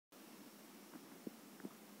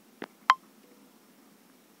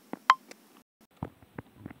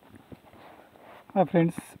Hi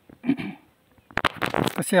friends,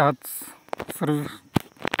 कसे आहात? सर्व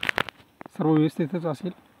सर्व व्यवस्थितच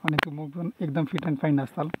असेल आणि तुम्ही पण एकदम फिट अँड फाईन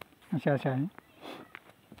असाल अशी आशा आहे.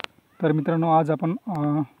 तर मित्रांनो, आज आपण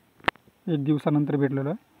एक दिवसानंतर भेटलेलो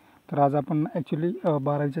आहे. तर आज आपण ॲक्च्युली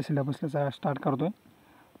 12वीच्या सिलेबसला स्टार्ट करतो आहे.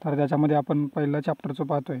 तर त्याच्यामध्ये आपण पहिला चॅप्टरचं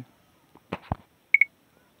पाहतो आहे.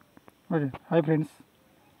 ओके. हाय फ्रेंड्स,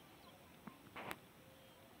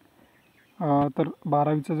 तर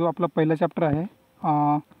 12वीचा जो आपला पहिला चॅप्टर आहे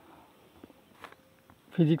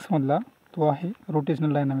फिजिक्समधला, तो आहे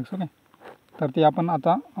रोटेशनल डायनामिक्स. ओके. तर ते आपण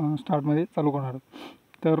आता स्टार्टमध्ये चालू करणार आहोत.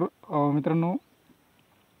 तर मित्रांनो,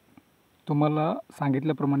 तुम्हाला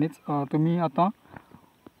सांगितल्याप्रमाणेच तुम्ही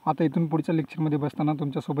आता इथून पुढच्या लेक्चरमध्ये बसताना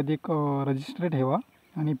तुमच्यासोबत एक रजिस्टर ठेवा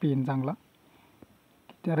आणि पेन चांगला.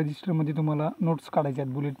 त्या रजिस्टरमध्ये तुम्हाला नोट्स काढायचे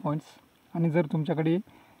आहेत, बुलेट पॉईंट्स. आणि जर तुमच्याकडे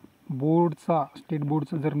स्टेट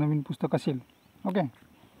बोर्डचं जर नवीन पुस्तक असेल, ओके,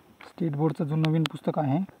 स्टेट बोर्डचं जो नवीन पुस्तक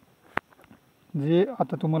आहे, जे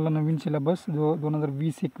आता तुम्हाला नवीन सिलेबस जो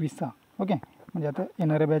 2020-21चा, ओके, म्हणजे आता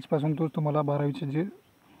येणाऱ्या बॅचपासून तो तुम्हाला 12वीचे जे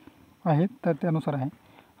आहेत तर त्यानुसार आहे.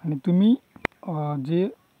 आणि तुम्ही जे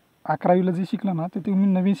 11वीला जे शिकला ना, ते तुम्ही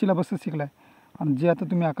नवीन सिलेबसच शिकला आहे. आणि जे आता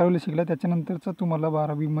तुम्ही 11वीला शिकला त्याच्यानंतरचं तुम्हाला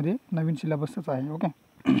 12वीमध्ये नवीन सिलेबसच आहे. ओके.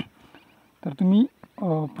 तर तुम्ही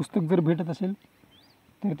पुस्तक जर भेटत असेल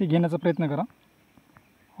तर ते घेण्याचा प्रयत्न करा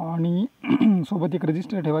आणि सोबत एक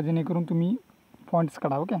रजिस्टर ठेवा, जेणेकरून तुम्ही पॉईंट्स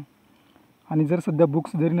काढा. ओके. आणि जर सध्या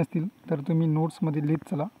बुक्स जरी नसतील तर तुम्ही नोट्समध्ये लिहित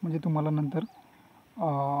चला, म्हणजे तुम्हाला नंतर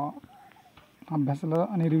अभ्यासाला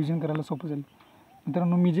आणि रिव्हिजन करायला सोपं जाईल.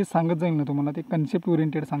 मित्रांनो, मी जे सांगत जाईल ना तुम्हाला, ते कन्सेप्ट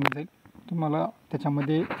ओरिएंटेड सांगत जाईल. तुम्हाला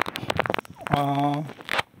त्याच्यामध्ये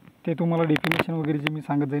ते तुम्हाला डेफिनेशन वगैरे जे मी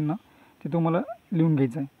सांगत जाईल ना, ते तुम्हाला लिहून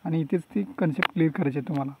घ्यायचं आहे आणि इथेच ते कन्सेप्ट क्लिअर करायचे आहे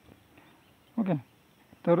तुम्हाला. ओके.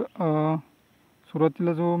 तर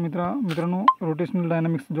सुरुवातीला जो मित्रांनो रोटेशनल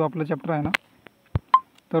डायनामिक्स जो आपला चॅप्टर आहे ना,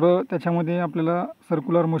 तर त्याच्यामध्ये आपल्याला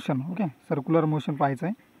circular motion, okay, circular motion पाहायचं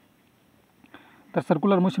आहे. तर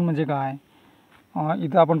सर्क्युलर मोशन म्हणजे काय?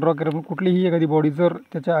 इथं आपण ड्रॉ करू, कुठलीही एखादी बॉडी जर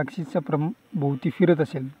त्याच्या ॲक्सिसच्या भोवती फिरत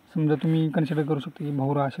असेल, समजा तुम्ही कन्सिडर करू शकता की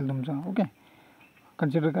भोवरा असेल तुमचा. ओके,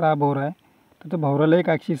 कन्सिडर करा हा भोवरा आहे. तर त्या भोवराला एक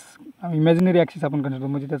ॲक्सिस, इमॅजिनरी ॲक्सिस आपण कन्सिडर,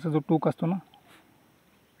 म्हणजे त्याचा जो टोक असतो ना,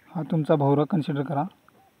 हा तुमचा भोवरा कन्सिडर करा.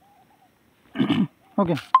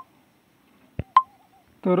 ओके.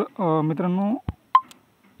 तर मित्रांनो,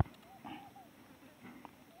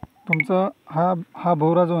 तुमचा हा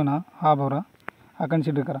भोवरा जो आहे ना, हा भोवरा हा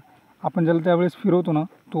कन्सिडर करा. आपण ज्याला त्यावेळेस फिरवतो ना,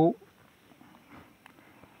 तो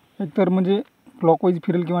एकतर म्हणजे क्लॉकवाईज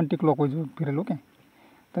फिरेल किंवा अँटी क्लॉकवाईज फिरेल. ओके.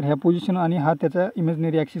 तर ह्या पोझिशन आणि हा त्याचा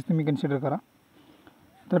इमॅजिनरी ॲक्सिस तुम्ही कन्सिडर करा.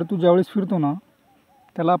 तर तो ज्यावेळेस फिरतो ना,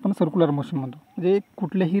 त्याला आपण सर्क्युलर मोशन म्हणतो. म्हणजे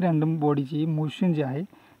कुठल्याही रँडम बॉडीची मोशन जी आहे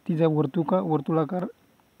ती जर वर्तुळाकार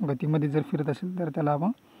गतीमध्ये जर फिरत असेल तर त्याला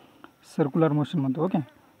आपण सर्क्युलर मोशन म्हणतो. ओके.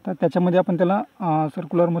 तर त्याच्यामध्ये आपण त्याला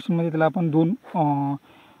सर्क्युलर मोशनमध्ये त्याला आपण दोन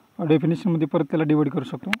डेफिनेशनमध्ये परत त्याला डिवाईड करू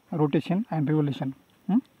शकतो, rotation and revolution.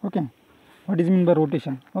 Okay. What is mean by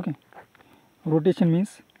rotation? Okay. Rotation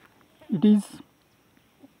means it is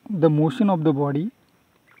the motion of the body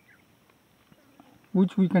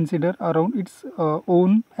which we consider around its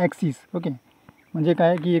own axis. Okay. म्हणजे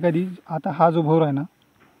काय की एखादी, आता हा जो भोवरा आहे ना,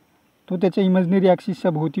 तो त्याच्या इमॅजिनरी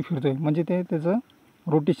ॲक्सिसच्या भोवती फिरतो आहे, म्हणजे ते त्याचं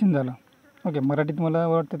रोटेशन झालं. ओके. मराठीत मला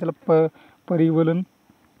वाटतं त्याला परिवलन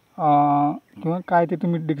किंवा काय ते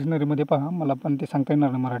तुम्ही डिक्शनरीमध्ये पहा, मला पण ते सांगता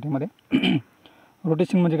येणार नाही मराठीमध्ये.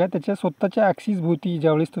 रोटेशन म्हणजे काय, त्याच्या स्वतःच्या ॲक्सिस भोवती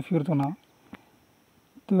ज्यावेळेस तो फिरतो ना,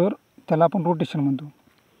 तर त्याला आपण रोटेशन म्हणतो.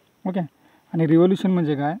 ओके. आणि रिव्होल्यूशन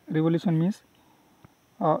म्हणजे काय? Revolution means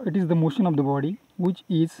it is the motion of the body which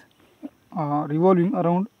is revolving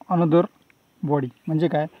around another body. म्हणजे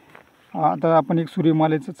काय, आता आपण एक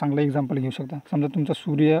सूर्यमालेचं चांगलं एक्झाम्पल घेऊ शकता. समजा तुमचा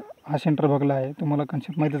सूर्य हा सेंटर भागला आहे, तुम्हाला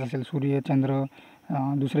कन्सेप्ट माहीतच असेल, सूर्य, चंद्र,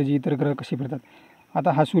 दुसरे जे इतर ग्रह कसे फिरतात.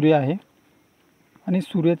 आता हा सूर्य आहे आणि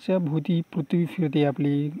सूर्याच्या भोवती पृथ्वी फिरते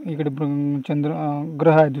आपली. इकडे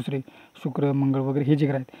ग्रह आहेत दुसरे, शुक्र, मंगळ वगैरे, हे जे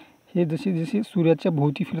ग्रह आहेत, हे जसे जसे सूर्याच्या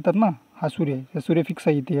भोवती फिरतात ना, हा सूर्य आहे, सूर्य फिक्स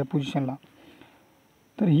आहे इथे या पोझिशनला.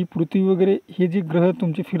 तर ही पृथ्वी वगैरे हे जे ग्रह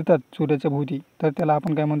तुमचे फिरतात सूर्याच्या भोवती, तर त्याला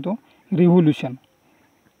आपण काय म्हणतो? रिव्होल्यूशन.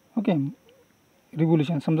 ओके.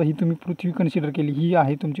 रिव्होल्यूशन. समजा ही तुम्ही पृथ्वी कन्सिडर केली, ही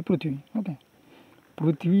आहे तुमची पृथ्वी. ओके.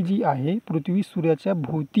 पृथ्वी जी आहे, पृथ्वी सूर्याच्या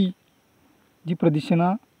भोवती जी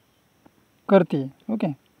प्रदक्षिणा करते, ओके,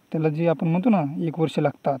 त्याला जे आपण म्हणतो ना 1 वर्ष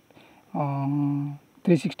लागतात,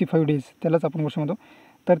 365 डेज, त्यालाच आपण वर्ष म्हणतो.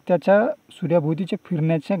 तर त्याच्या सूर्याभोवतीच्या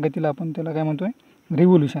फिरण्याच्या गतीला आपण त्याला काय म्हणतो आहे?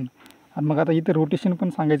 रिव्होल्यूशन. आणि मग आता इथं रोटेशन पण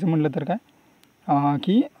सांगायचं म्हटलं तर काय,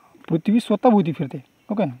 की पृथ्वी स्वतःभोवती फिरते.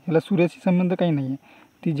 ओके. ह्याला सूर्याशी संबंध काही नाही आहे.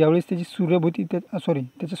 ती ज्यावेळेस त्याची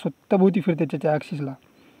त्याच्या स्वतःभोवती फिरते त्याच्या ॲक्सिसला,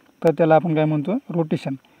 तर त्याला आपण काय म्हणतो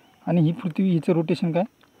रोटेशन. आणि ही पृथ्वी हिचं रोटेशन काय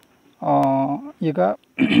एका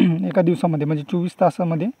एका दिवसामध्ये म्हणजे 24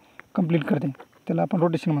 तासामध्ये कंप्लीट करते, त्याला आपण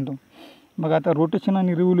रोटेशन म्हणतो. मग आता रोटेशन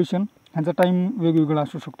आणि रिव्होल्यूशन ह्यांचा टाईम वेगवेगळा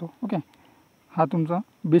असू शकतो. ओके, हा तुमचा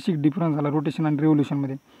बेसिक डिफरन्स झाला रोटेशन आणि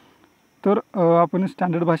रिव्होल्यूशनमध्ये. तर आपण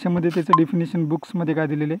स्टँडर्ड भाषेमध्ये त्याचं डेफिनेशन बुक्समध्ये काय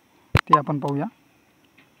दिलेले ते आपण पाहूया.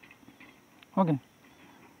 ओके,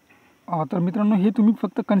 तर मित्रांनो हे तुम्ही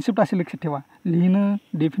फक्त कन्सेप्ट असे लक्षात ठेवा. लिहिणं,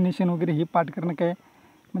 डेफिनेशन वगैरे हे पाठ करणं काय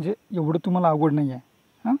म्हणजे एवढं तुम्हाला अवघड नाही आहे.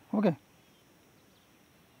 हां, ओके.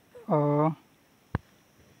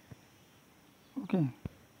 ओके,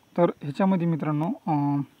 तर ह्याच्यामध्ये मित्रांनो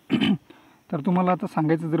तर तुम्हाला आता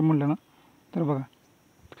सांगायचं जर म्हणलं ना तर बघा,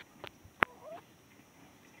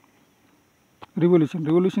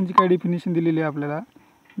 रिव्होल्यूशनची काय डेफिनेशन दिलेली आहे आपल्याला.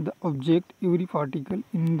 The object every particle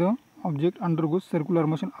in the object undergoes circular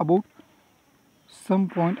motion about some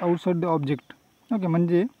point outside the object. Okay,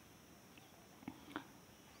 म्हणजे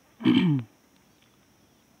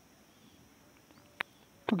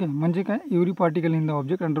ओके म्हणजे काय, every particle in the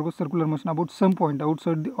object undergoes circular motion about some point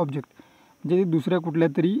outside the object, म्हणजे दुसऱ्या कुठल्या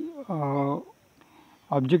तरी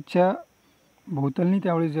ऑब्जेक्टच्या भोवतालनी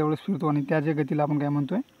त्यावेळेस ज्यावेळेस फिरतो आणि त्या ज्या गतीला आपण काय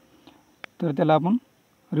म्हणतो आहे तर त्याला आपण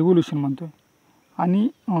रिव्होल्यूशन म्हणतो आहे. आणि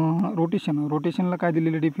रोटेशनला काय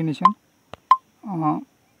दिलेलं डेफिनेशन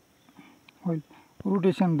होईल,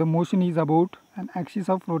 rotation the motion is about an axis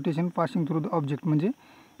of rotation passing through the object, म्हणजे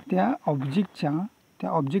त्या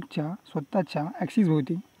ऑब्जेक्टच्या स्वतःच्या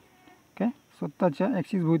ॲक्सिसभोवती काय स्वतःच्या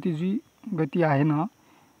ॲक्सिसभोवती जी गती आहे ना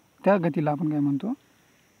त्या गतीला आपण काय म्हणतो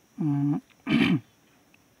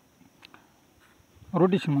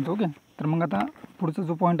रोटेशन म्हणतो. ओके, तर मग आता पुढचा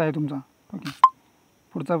जो पॉईंट आहे तुमचा, ओके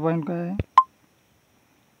पुढचा पॉईंट काय आहे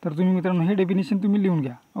तर तुम्ही मित्रांनो हे डेफिनेशन तुम्ही लिहून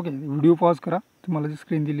घ्या. ओके, व्हिडिओ पॉज करा, तुम्हाला जी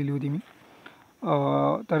स्क्रीन दिलेली होती मी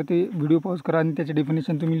तर ते व्हिडिओ पॉज करा आणि त्याचे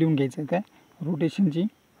डेफिनेशन तुम्ही लिहून घ्यायचं आहे. काय रोटेशनची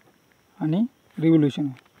आणि रिव्होल्यूशन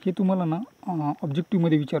हे तुम्हाला ना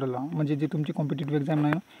ऑब्जेक्टिव्हमध्ये विचारलं, म्हणजे जे तुमची कॉम्पिटेटिव्ह एक्झाम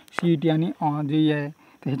आहे CET आणि JEE आहे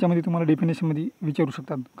तर ह्याच्यामध्ये तुम्हाला डेफिनेशनमध्ये विचारू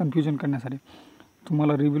शकतात कन्फ्युजन करण्यासाठी.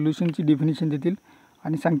 तुम्हाला रिव्होल्यूशनची डेफिनेशन देतील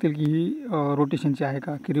आणि सांगतील की ही रोटेशनची आहे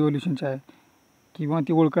का की रिव्होल्यूशनची आहे, किंवा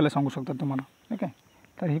ती ओळखायला सांगू शकतात तुम्हाला. ठीक आहे,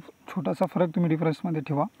 तर हे छोटासा फरक तुम्ही डिफरन्समध्ये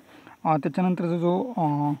ठेवा. त्याच्यानंतरचा जो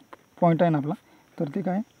पॉईंट आहे ना आपला तर ते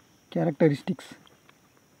काय characteristics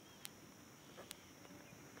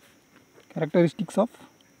of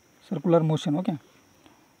circular motion. Okay,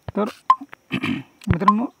 तर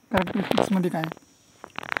मित्रांनो कॅरेक्टरिस्टिक्समध्ये काय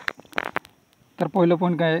तर पहिलं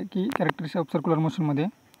पॉईंट काय आहे की characteristics of circular मोशनमध्ये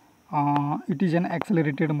it is an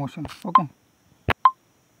ॲक्सेलरेटेड motion. Okay,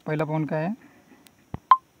 पहिला पॉईंट काय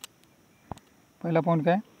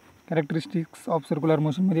कॅरेक्टरिस्टिक्स ऑफ सर्क्युलर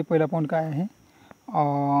मोशनमध्ये पहिला पॉईंट काय आहे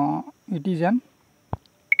इट इज अन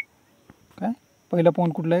काय पहिला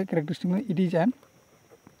पॉईंट कुठला आहे कॅरेक्टरिस्टिकमध्ये, it is an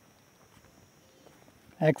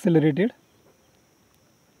ॲक्सेलरेटेड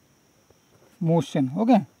motion.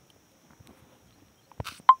 Okay,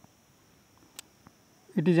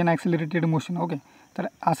 it is an ॲक्सेलरेटेड motion. Okay, तर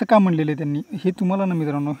असं का म्हणलेलं आहे त्यांनी हे तुम्हाला ना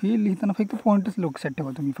मित्रांनो हे लिहिताना फक्त पॉईंटच लक्षात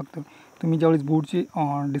ठेवा. तुम्ही ज्यावेळेस बोर्डचे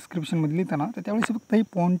डिस्क्रिप्शनमध्ये लिहिताना तर त्यावेळेस फक्त हे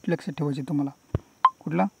पॉईंट लक्षात ठेवायचे तुम्हाला.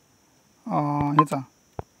 कुठला ह्याचा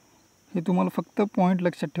हे तुम्हाला फक्त पॉईंट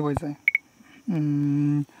लक्षात ठेवायचा आहे.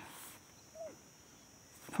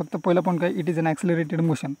 फक्त पहिला पॉईंट काय it is an ॲक्सेलरेटेड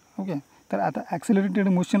motion. Okay, तर आता ॲक्सेलरेटेड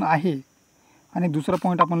मोशन आहे आणि दुसरा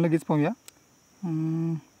पॉईंट आपण लगेच पाहूया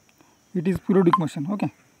it is periodic motion. Okay,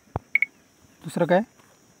 दुसरं काय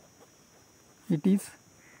इट इज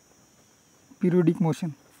पिरियोडिक मोशन.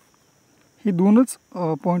 हे दोनच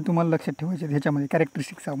पॉईंट तुम्हाला लक्षात ठेवायचे आहेत ह्याच्यामध्ये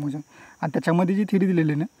कॅरेक्टरिस्टिक्स ऑफ मोशन. आणि त्याच्यामध्ये जी थिअरी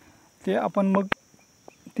दिलेली ना ते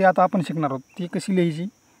आता आपण शिकणार आहोत ती कशी लिहायची.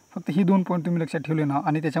 फक्त ही दोन पॉईंट तुम्ही लक्षात ठेवले ना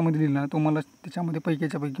आणि त्याच्यामध्ये लिहिलं ना तुम्हाला त्याच्यामध्ये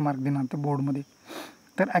पैकीच्या पैकी मार्क देणार ते बोर्डमध्ये.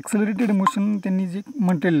 तर ॲक्सेलरेटेड मोशन त्यांनी जे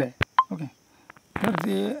म्हटलेलं आहे. ओके, तर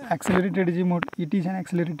जे ॲक्सेलरेटेड इट इज अन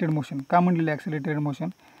ॲक्सेलरेटेड मोशन का म्हटलेलं आहे ॲक्सेलरेटेड मोशन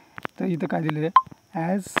तर इथं काय दिलेलं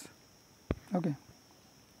आहे ओके,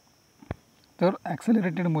 तर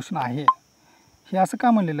ॲक्सेलरेटेड मोशन आहे हे असं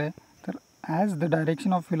का म्हणलेलं आहे तर as the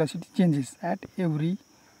direction of velocity changes at every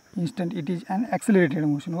instant it is an ॲक्सेलरेटेड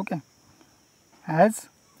motion. Okay, as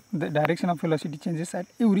the direction of velocity changes at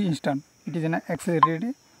every instant it is an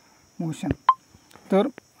ॲक्सेलरेटेड motion. तर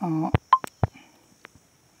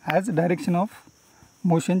as direction of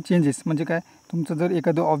motion changes म्हणजे काय तुमचं जर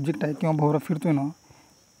एखादं object आहे किंवा भोवरा फिरतो आहे ना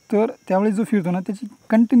तर त्यावेळेस जो फिरतो ना त्याची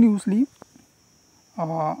कंटिन्युअसली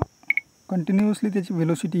त्याची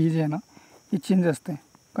व्हेलॉसिटी ही जी आहे ना ही चेंज असते,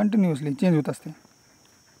 कंटिन्युअसली चेंज होत असते.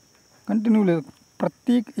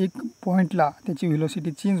 प्रत्येक एक पॉईंटला त्याची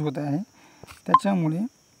व्हेलॉसिटी चेंज होत आहे. त्याच्यामुळे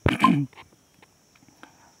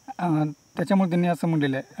त्याच्यामुळे त्यांनी असं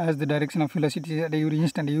म्हटलेलं आहे, as the direction of velocity at every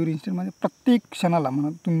instant म्हणजे प्रत्येक क्षणाला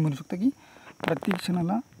तुम्ही म्हणू शकता की प्रत्येक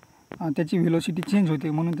क्षणाला त्याची व्हेलॉसिटी चेंज होते,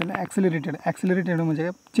 म्हणून त्याला ॲक्सेलरेटेड म्हणजे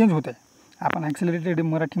काय, चेंज होत आहे. आपण ॲक्सेलरेटेड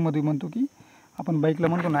मराठीमध्ये म्हणतो की आपण बाईकला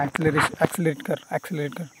म्हणतो ना ॲक्सेलरेट कर.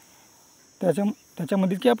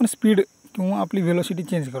 त्याच्यामध्ये की आपण स्पीड किंवा आपली व्हेलॉसिटी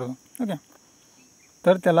चेंज करतो. ओके,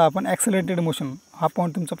 तर त्याला आपण ॲक्सेलरेटेड मोशन, हा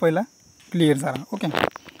पॉईंट तुमचा पहिला क्लिअर झाला. ओके,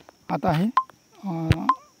 आता आहे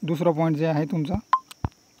दुसरा पॉईंट जे आहे तुमचा,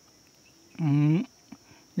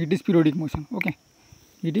 it is periodic motion. Okay,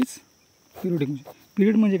 it is periodic motion.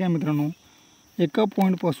 Period म्हणजे काय मित्रांनो, एका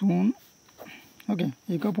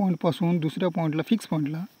पॉईंटपासून दुसऱ्या पॉईंटला, फिक्स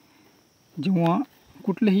पॉईंटला जेव्हा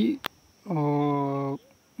कुठलीही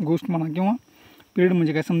गोष्ट म्हणा, किंवा पिरियड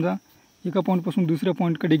म्हणजे काय, समजा एका पॉईंटपासून दुसऱ्या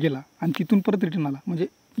पॉईंटकडे गेला आणि तिथून परत रिटर्न आला, म्हणजे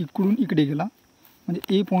इकडून इकडे गेला,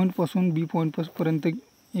 म्हणजे ए पॉईंटपासून बी पॉईंटपर्यंत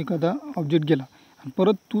एखादा ऑब्जेक्ट गेला आणि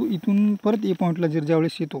परत इथून परत ए पॉईंटला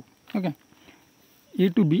ज्यावेळेस येतो, ओके, ए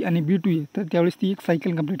टू बी आणि बी टू ए, तर त्यावेळेस ती एक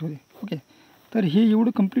सायकल कंप्लीट होते. ओके, तर हे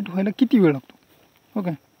एवढं कंप्लीट व्हायला किती वेळ लागतो?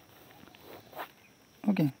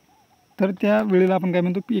 ओके, तर त्या वेळेला आपण काय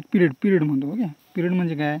म्हणतो, एक पिरियड म्हणतो. ओके, पिरियड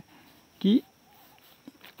म्हणजे काय की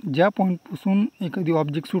ज्या पॉईंटपासून एखादी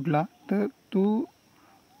ऑब्जेक्ट सुटला तर तो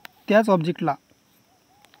त्याच ऑब्जेक्टला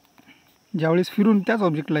ज्यावेळेस फिरून त्याच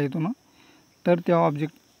ऑब्जेक्टला येतो ना, तर त्या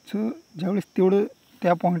ऑब्जेक्टचं ज्यावेळेस तेवढं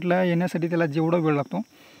त्या पॉईंटला येण्यासाठी त्याला जेवढा वेळ लागतो,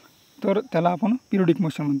 तर त्याला आपण पिरियोडिक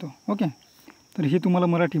मोशन म्हणतो. ओके, तर हे तुम्हाला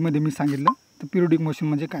मराठीमध्ये मी सांगितलं. तर पिरियोडिक मोशन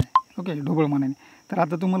म्हणजे काय, ओके, ढोबळ मानाने. तर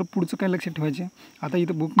आता तुम्हाला पुढचं काय लक्षात ठेवायचे, आता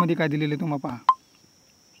इथं बुकमध्ये काय दिलेलं आहे तुम्हाला पहा.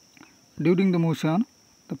 During the motion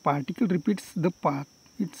the particle repeats the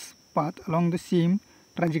its path along the same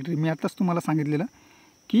trajectory. मी आत्ताच तुम्हाला सांगितलेलं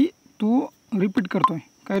की तो रिपीट करतो आहे.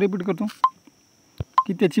 काय रिपीट करतो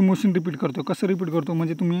की त्याची मोशन रिपीट करतो. कसं रिपीट करतो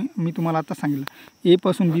म्हणजे मी तुम्हाला आता सांगितलं, ए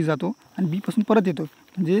पासून बी जातो आणि बी पासून परत येतो,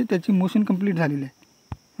 म्हणजे त्याची मोशन कंप्लीट झालेली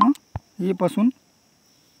आहे. ए पासून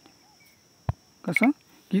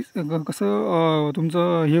कसं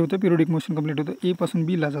तुमचं हे होतं, पिरियोडिक मोशन कंप्लीट होतं. ए पासून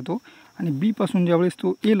बीला जातो आणि बी पासून ज्यावेळेस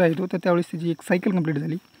तो एला येतो, तर त्यावेळेस त्याची एक सायकल कंप्लीट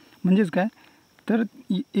झाली. म्हणजेच काय, तर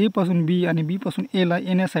ए पासून बी आणि बी पासून एला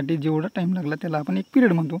येण्यासाठी जेवढा टाईम लागला त्याला आपण एक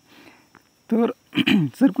पिरियड म्हणतो. तर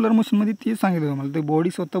सर्क्युलर मोशनमध्ये ते सांगितलं तुम्हाला, ते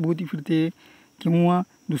बॉडी स्वतःभोवती फिरते किंवा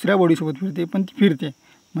दुसऱ्या बॉडीसोबत फिरते, पण ती फिरते.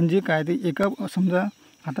 म्हणजे काय, ते एका, समजा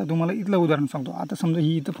आता तुम्हाला इथलं उदाहरण सांगतो. आता समजा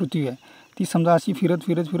ही इथं पृथ्वी आहे, ती समजा अशी फिरत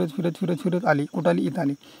आली, कुठं आली, इथं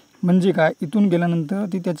आली. म्हणजे काय, इथून गेल्यानंतर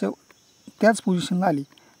ती त्याच पोझिशनला आली,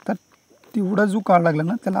 तर तेवढा जो काळ लागला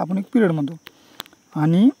ना त्याला आपण एक पिरियड म्हणतो.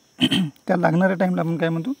 आणि त्या लागणाऱ्या टाईमला आपण काय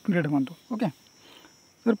म्हणतो, पिरियड म्हणतो. ओके,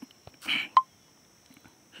 तर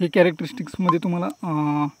हे कॅरेक्टरिस्टिक्समध्ये तुम्हाला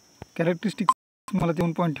मला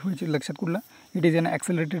 2 पॉईंट ठेवायचे लक्षात. कुठला, इट इज एन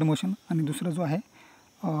ॲक्सेलरेटेड मोशन आणि दुसरा जो आहे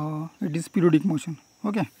it is periodic motion.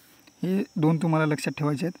 Okay, हे 2 तुम्हाला लक्षात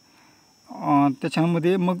ठेवायचे आहेत.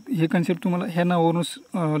 त्याच्यामध्ये मग हे कन्सेप्ट तुम्हाला ह्या नावावरूनच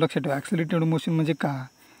लक्षात ठेवा. ॲक्सेलरेटेड मोशन म्हणजे का,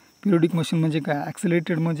 पिरियोडिक मोशन म्हणजे काय,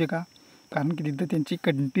 ॲक्सेलरेटेड म्हणजे का, कारण की तिथं त्यांची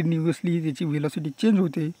कंटिन्युअसली त्याची व्हेलॉसिटी चेंज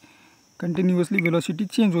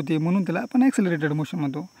होते, म्हणून त्याला आपण ॲक्सेलरेटेड मोशन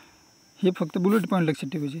म्हणतो. हे फक्त बुलेट पॉईंट लक्षात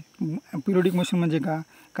ठेवायचे. पिरियोडिक मोशन म्हणजे का,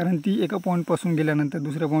 कारण ती एका पॉईंटपासून गेल्यानंतर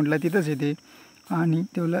दुसऱ्या पॉईंटला तिथंच येते आणि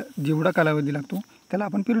त्याला जेवढा कालावधी लागतो त्याला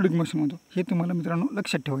आपण पिरियोडिक मोशन म्हणतो. हे तुम्हाला मित्रांनो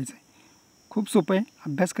लक्षात ठेवायचं आहे. खूप सोपं आहे,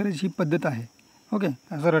 अभ्यास करायची ही पद्धत आहे. ओके,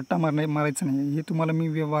 असं रट्टा मारायचं नाही. हे तुम्हाला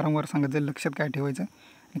मी वारंवार सांगत जाईल, लक्षात काय ठेवायचं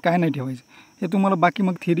आणि काय नाही ठेवायचं. हे तुम्हाला बाकी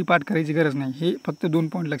मग थिअरी पाठ करायची गरज नाही. हे फक्त 2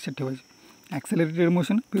 पॉईंट लक्षात ठेवायचे, ॲक्सेलरेटेड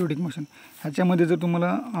मोशन, पिरियोडिक मोशन. ह्याच्यामध्ये जर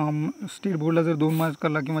तुम्हाला स्टेट बोर्डला जर 2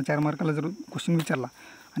 मार्काला किंवा 4 मार्काला जर क्वेश्चन विचारला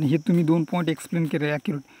आणि हे तुम्ही 2 पॉईंट एक्सप्लेन केले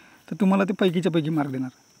ॲक्युरेट, तर तुम्हाला ते पैकीच्या पैकी मार्क देणार.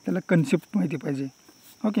 त्याला कन्सेप्ट माहिती पाहिजे.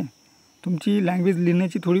 ओके, तुमची लँग्वेज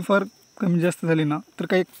लिहिण्याची थोडीफार कमी जास्त झाली ना तर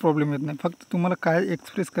काही प्रॉब्लेम येत नाही. फक्त तुम्हाला काय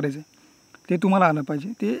एक्सप्रेस करायचं आहे ते तुम्हाला आलं पाहिजे,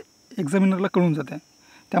 ते एक्झामिनरला कळून जात आहे.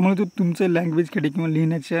 त्यामुळे तो तुमचं लँग्वेजकडे किंवा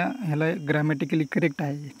लिहिण्याच्या ह्याला ग्रॅमॅटिकली करेक्ट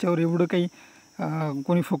आहे ह्याच्यावर एवढं काही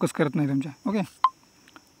कोणी फोकस करत नाही तुमच्या. ओके,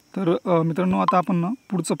 तर मित्रांनो आता आपण ना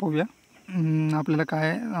पुढचं पाहूया. आपल्याला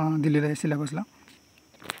काय दिलेलं आहे सिलेबसला.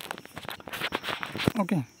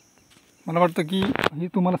 ओके, मला वाटतं की हे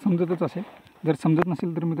तुम्हाला समजतच असेल. जर समजत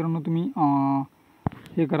नसेल तर मित्रांनो तुम्ही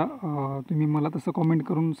हे करा, तुम्ही मला तसं कॉमेंट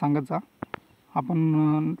करून सांगत जा.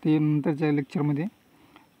 आपण ते नंतरच्या लेक्चरमध्ये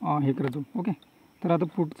हे करत जाऊ. ओके, तर आता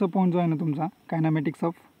पुढचा पॉईंट जो आहे ना तुमचा, कायनामॅटिक्स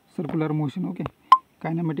of circular motion. Okay,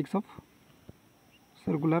 कायनामॅटिक्स of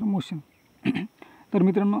circular motion. तर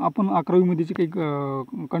मित्रांनो आपण 11वीमध्येचे काही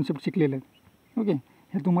कॉन्सेप्ट शिकलेले आहेत. ओके,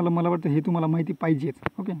 हे तुम्हाला, मला वाटतं हे तुम्हाला माहिती पाहिजेच.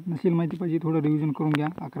 ओके, नसेल माहिती पाहिजे थोडं रिव्हिजन करून घ्या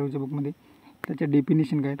 11वीच्या बुकमध्ये, त्याच्या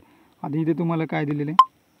डेफिनेशन काय आहेत. आता इथे तुम्हाला काय दिलेलं आहे,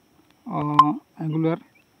 अँग्युलर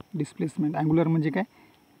डिस्प्लेसमेंट. अँग्युलर म्हणजे काय,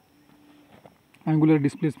 अँग्युलर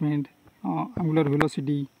डिस्प्लेसमेंट, अँग्युलर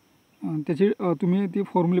व्हेलॉसिटी, त्याचे तुम्ही ते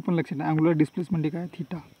फॉर्म्युले पण लक्षात. अँग्युलर डिस्प्लेसमेंट काय,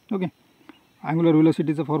 थीटा. ओके. अँग्युलर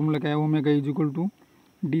व्हेलॉसिटीचा फॉर्म्युला काय, omega is equal to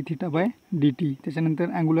D theta by D T.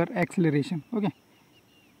 त्याच्यानंतर angular acceleration. Okay.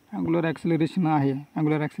 Angular acceleration आहे,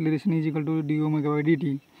 angular acceleration is equal to D omega by D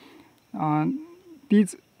T.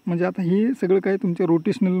 तीच म्हणजे आता हे सगळं काय तुमच्या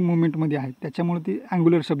रोटेशनल मुवमेंटमध्ये आहे, त्याच्यामुळे ते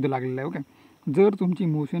अँग्युलर शब्द लागलेला आहे. ओके. जर तुमची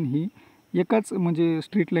मोशन ही एकाच म्हणजे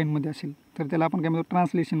स्ट्रेट लाईनमध्ये असेल तर त्याला आपण काय म्हणतो,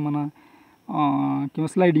 ट्रान्सलेशन म्हणा किंवा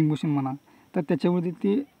स्लायडिंग मोशन म्हणा. तर त्याच्यामध्ये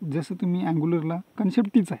ते जसं तुम्ही अँग्युलरला कन्सेप्ट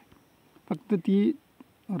तीच आहे, फक्त ती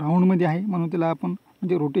राऊंडमध्ये आहे म्हणून त्याला आपण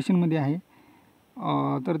म्हणजे रोटेशनमध्ये आहे,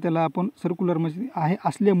 तर त्याला आपण सर्क्युलरमध्ये आहे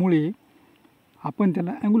असल्यामुळे आपण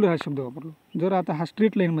त्याला अँग्युलर हा शब्द वापरलो. जर आता हा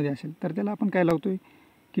स्ट्रेट लाईनमध्ये असेल तर त्याला आपण काय लावतो आहे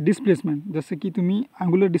की डिस्प्लेसमेंट. जसं की तुम्ही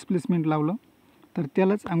अँग्युलर डिस्प्लेसमेंट लावलं तर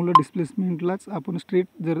त्यालाच अँग्युलर डिस्प्लेसमेंटलाच आपण स्ट्रेट,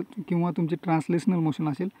 जर किंवा तुमचे ट्रान्सलेशनल मोशन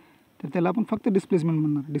असेल तर त्याला आपण फक्त डिस्प्लेसमेंट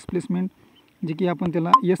म्हणणार. डिस्प्लेसमेंट जे की आपण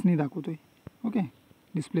त्याला यसनी दाखवतो आहे. ओके.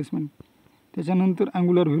 डिस्प्लेसमेंट. त्याच्यानंतर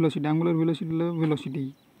angular velocity. Angular व्हेलॉसिटीला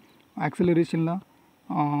velocity, ॲक्सेलरेशनला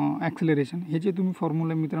acceleration. हे जे तुम्ही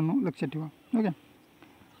फॉर्म्युला मित्रांनो लक्षात ठेवा. ओके.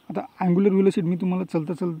 आता अँग्युलर व्हेलॉसिटी मी तुम्हाला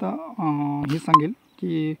चलता चलता हे सांगेल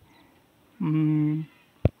की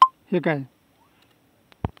हे काय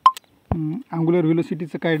अँग्युलर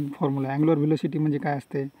व्हेलॉसिटीचं काय फॉर्म्युला आहे. अँग्युलर व्हेलॉसिटी म्हणजे काय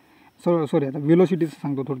असते, सॉरी आता व्हेलॉसिटीचं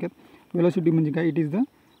सांगतो थोडक्यात. व्हेलॉसिटी म्हणजे काय, it is the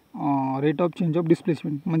rate of change of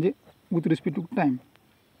displacement म्हणजे with respect to time.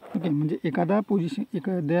 Okay. म्हणजे एखाद्या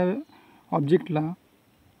ऑब्जेक्टला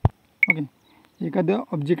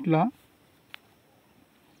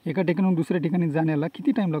एका ठिकाणाहून दुसऱ्या ठिकाणी जाण्याला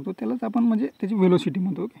किती टाईम लागतो त्यालाच आपण म्हणजे त्याची व्हेलॉसिटी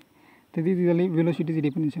म्हणतो. ओके. तर ती झाली व्हेलॉसिटीची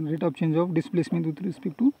definition, rate of change of displacement with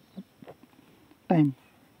respect to time.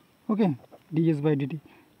 Okay. D S by D T.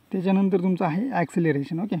 त्याच्यानंतर तुमचं आहे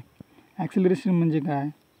ॲक्सिलरेशन. ओके. ॲक्सिलरेशन म्हणजे काय,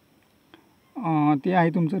 ते आहे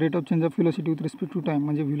तुमचं rate of change of velocity with respect to time.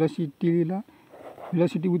 म्हणजे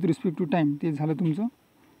velocity with respect to time ते झालं तुमचं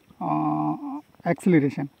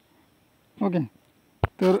ॲक्सिलरेशन. ओके.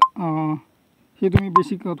 तर हे तुम्ही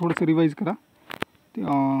बेसिक थोडंसं रिवाईज करा. ते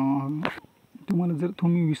तुम्हाला जर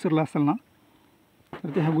तुम्ही विसरला असाल ना तर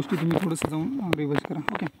त्या ह्या गोष्टी तुम्ही थोडंसं जाऊन रिवाईज करा.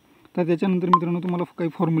 ओके. तर त्याच्यानंतर मित्रांनो तुम्हाला काही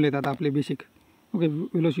फॉर्म्युले येतात आपले बेसिक. ओके.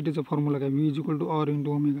 व्हेलॉसिटीचा फॉर्म्युला काय, V is equal to R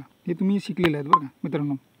into omega. हे तुम्ही शिकलेले आहेत बरं का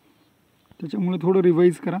मित्रांनो. त्याच्यामुळे थोडं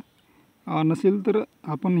रिवाईज करा. नसेल तर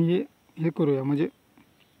आपण हे करूया, म्हणजे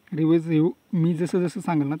रिवाईज मी जसं जसं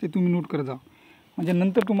सांगेल ना ते तुम्ही नोट करत जा, म्हणजे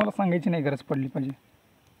नंतर तुम्हाला सांगायची नाही गरज पडली पाहिजे.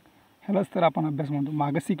 ह्यालाच तर आपण अभ्यास म्हणतो.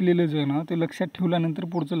 मागं शिकलेलं जे आहे ना ते लक्षात ठेवल्यानंतर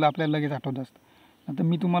पुढचं आपल्याला लगेच आठवत असतं. आता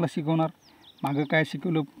मी तुम्हाला शिकवणार, मागं काय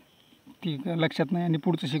शिकवलं ती लक्षात नाही आणि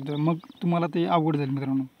पुढचं शिकतो, मग तुम्हाला ते अवघड जाईल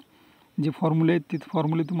मित्रांनो. जे फॉर्म्युले आहेत ते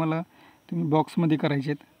फॉर्म्युले तुम्ही बॉक्समध्ये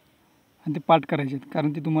करायचे आहेत आणि ते पाठ करायचे आहेत,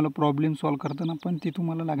 कारण ते तुम्हाला प्रॉब्लेम सॉल्व करताना पण ते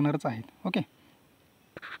तुम्हाला लागणारच आहेत. ओके.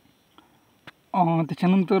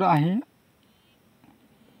 त्याच्यानंतर आहे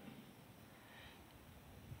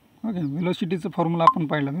ओके व्हेलॉसिटीचं फॉर्म्युला आपण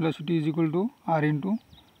पाहिला, velocity is equal to R into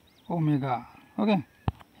omega. Okay.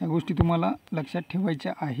 ह्या गोष्टी तुम्हाला लक्षात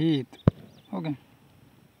ठेवायच्या आहेत. ओके.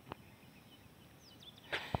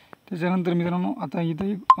 त्याच्यानंतर मित्रांनो आता इथं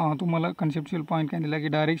एक तुम्हाला कन्सेप्च्युअल पॉईंट काय दिला की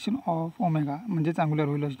डायरेक्शन ऑफ ओमेगा म्हणजेच angular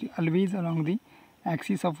velocity always along the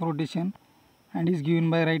axis of rotation and is given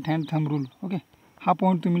by right hand thumb rule. Okay. हा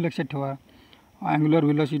पॉईंट तुम्ही लक्षात ठेवा. अँग्युलर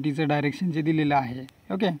व्हेलॉसिटीचं डायरेक्शन जे दिलेलं आहे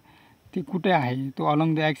ओके ते कुठे आहे, तो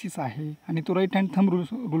अलॉंग द ॲक्सिस आहे आणि तो राईट हँड थंब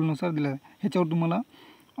रूलनुसार दिला आहे. ह्याच्यावर तुम्हाला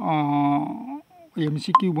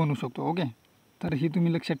MCQ बनवू शकतो. ओके. तर हे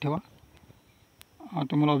तुम्ही लक्षात ठेवा.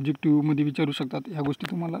 तुम्हाला ऑब्जेक्टिव्हमध्ये विचारू शकतात, ह्या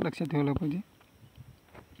गोष्टी तुम्हाला लक्षात ठेवायला पाहिजे.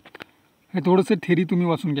 हे थोडंसं थेरी तुम्ही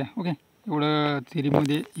वाचून घ्या. ओके. एवढं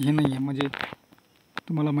थेरीमध्ये हे नाही आहे, म्हणजे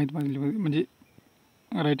तुम्हाला माहीत पाहिजे म्हणजे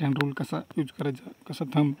राईट हँड रूल कसा यूज करायचा, कसं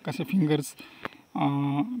थंब, कसे फिंगर्स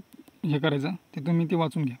हे करायचं ते तुम्ही ते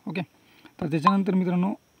वाचून घ्या. ओके. तर त्याच्यानंतर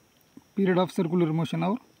मित्रांनो पिरियड ऑफ सर्क्युलर मोशन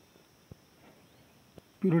और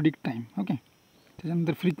पिरियडिक टाईम. ओके.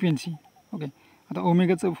 त्याच्यानंतर फ्रिक्वेन्सी. ओके. आता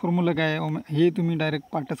ओमेगाचं फॉर्म्युला काय आहे, हे तुम्ही डायरेक्ट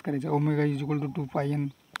पाठच करायचं. Omega is equal to 2πn.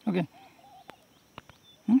 Okay.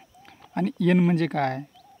 आणि एन म्हणजे काय,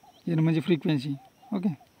 एन म्हणजे फ्रिक्वेन्सी. ओके.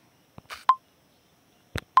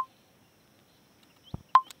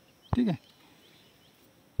 ठीक आहे.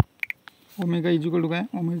 ओमेगा इज इक्वल टू काय,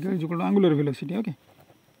 omega is equal to angular velocity. Okay.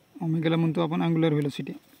 ओमेगाला म्हणतो आपण अँग्युलर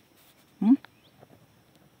व्हेलॉसिटी.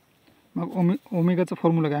 मग ओमेगाचा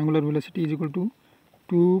फॉर्म्युला काय, angular velocity is equal to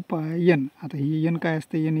 2πn. आता ही एन काय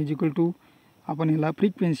असते, एन इज इक्वल टू आपण याला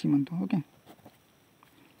फ्रिक्वेन्सी म्हणतो. ओके.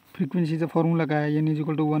 फ्रिक्वेन्सीचा फॉर्म्युला काय, N is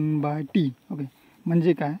equal to 1/t. Okay.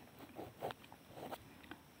 म्हणजे काय,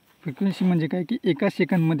 फ्रिक्वेन्सी म्हणजे काय की एका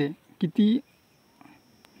सेकंदमध्ये किती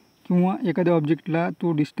किंवा एखाद्या ऑब्जेक्टला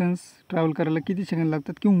तो डिस्टन्स ट्रॅव्हल करायला किती सेकंद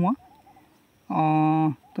लागतात, किंवा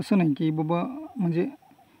तसं नाही की बाबा म्हणजे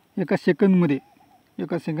एका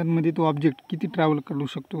सेकंदमध्ये तो ऑब्जेक्ट किती ट्रॅव्हल करू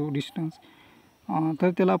शकतो डिस्टन्स,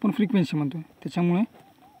 तर त्याला आपण फ्रिक्वेन्सी म्हणतो. त्याच्यामुळे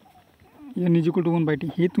n=1/t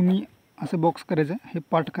हे तुम्ही असं बॉक्स करायचं, हे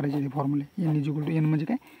पार्ट करायचे ते फॉर्म्युले. n=n म्हणजे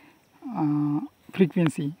काय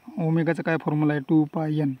फ्रिक्वेन्सी, ओमेगाचा काय फॉर्म्युला आहे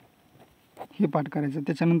 2πn, हे पार्ट करायचं.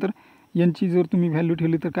 त्याच्यानंतर nची जर तुम्ही व्हॅल्यू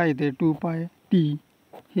ठेवली तर काय येते 2πt,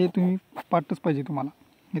 हे तुम्ही पार्टच पाहिजे तुम्हाला.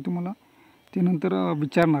 हे तुम्हाला ते नंतर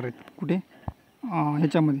विचारणार आहेत कुठे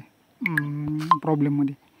ह्याच्यामध्ये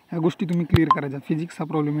प्रॉब्लेममध्ये. ह्या गोष्टी तुम्ही क्लिअर करायच्या. फिजिक्स हा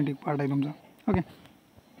प्रॉब्लेमॅटिक पार्ट आहे तुमचा. ओके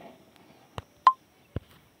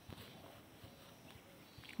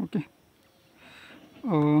ओके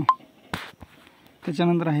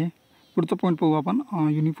त्याच्यानंतर आहे पुढचा पॉईंट पाहू आपण,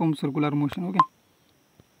 uniform circular motion. Okay,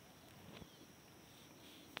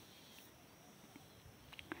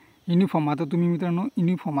 uniform, आता तुम्ही मित्रांनो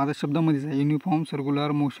युनिफॉर्म आता शब्दामध्येच आहे, युनिफॉर्म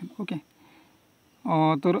सर्क्युलर मोशन. ओके,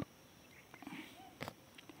 तर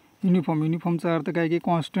युनिफॉर्मचा अर्थ काय की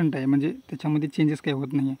कॉन्स्टंट आहे, म्हणजे त्याच्यामध्ये चेंजेस काही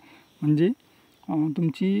होत नाही आहे. म्हणजे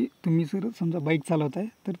तुम्ही जर समजा बाईक चालवत आहे,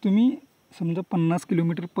 तर तुम्ही समजा 50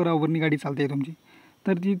 km/h गाडी चालते आहे तुमची,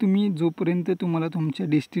 तर ती तुम्ही जोपर्यंत तुम्हाला तुमच्या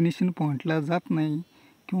डेस्टिनेशन पॉईंटला जात नाही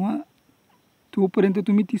किंवा तोपर्यंत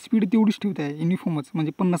तुम्ही ती स्पीड तेवढीच ठेवताय, युनिफॉर्मच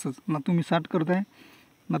म्हणजे 50च, ना तुम्ही 60 करताय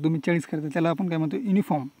ना तुम्ही 40 करताय, त्याला आपण काय म्हणतो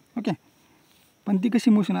युनिफॉर्म. ओके, पण ती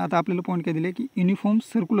कशी मोशन, आता आपल्याला पॉईंट काय दिले की युनिफॉर्म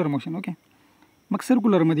सर्क्युलर मोशन. ओके, मग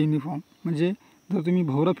सर्क्युलरमध्ये युनिफॉर्म म्हणजे जर तुम्ही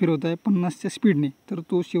भोवरा फिरवताय 50च्या स्पीडने, तर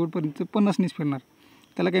तो शेवटपर्यंत 50नेच फिरणार,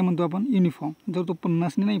 त्याला काय म्हणतो आपण युनिफॉर्म. जर तो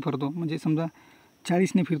 50ने नाही फिरतो, म्हणजे समजा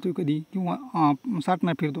 40ने फिरतो कधी किंवा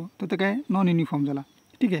 60ने फिरतो, तर काय नॉन युनिफॉर्म झाला.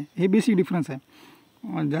 ठीक आहे, हे बेसिक डिफरन्स आहे.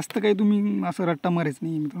 जास्त काही तुम्ही असं रट्टा मारायच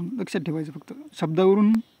नाही मित्रांनो, लक्षात ठेवायचं. फक्त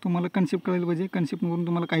शब्दावरून तुम्हाला कन्सेप्ट कळायला पाहिजे, कन्सेप्टवरून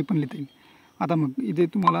तुम्हाला काही पण लिहिता येईल. आता मग इथे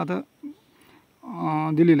तुम्हाला आता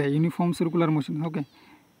दिलेलं आहे uniform circular motion. Okay,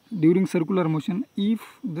 during circular motion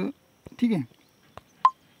ठीक आहे,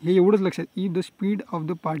 हे एवढंच लक्षात, if the speed of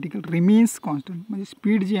the particle remains constant, म्हणजे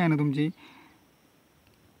स्पीड जी आहे ना तुमची,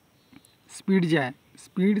 स्पीड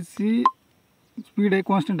आहे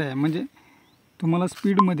कॉन्स्टंट आहे, म्हणजे तुम्हाला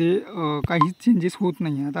स्पीडमध्ये काहीच चेंजेस होत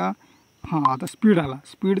नाही. आता आता स्पीड आला,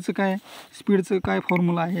 स्पीडचं काय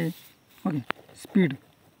फॉर्म्युला आहे. ओके, स्पीड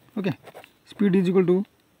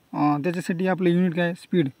 = त्याच्यासाठी आपलं युनिट काय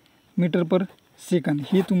स्पीड, मीटर/सेकंद,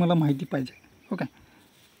 हे तुम्हाला माहिती पाहिजे. ओके,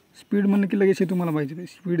 स्पीड म्हणलं की लगेच हे तुम्हाला माहिती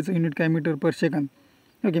पाहिजे, स्पीडचं युनिट काय मीटर/सेकंद.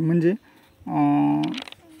 ओके, म्हणजे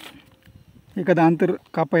एखादा अंतर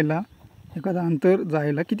कापायला, एखादा अंतर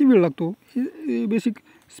जायला किती वेळ लागतो, हे बेसिक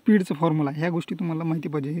स्पीडचं फॉर्म्युला. ह्या गोष्टी तुम्हाला माहिती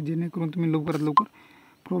पाहिजे, जेणेकरून तुम्ही लवकरात लवकर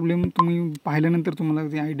प्रॉब्लेम तुम्ही पाहिल्यानंतर तुम्हाला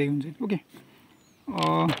ते आयडिया येऊन जाईल. ओके,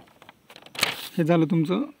 हे झालं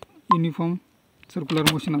तुमचं युनिफॉर्म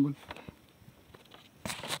सर्क्युलर मोशनेबल.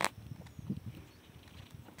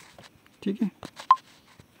 ठीक आहे,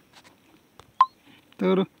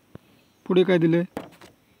 तर पुढे काय दिलं आहे,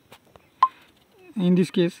 in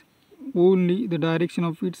this case only the direction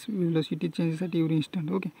of its velocity changes at every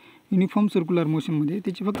instant. Okay, uniform circular मोशनमध्ये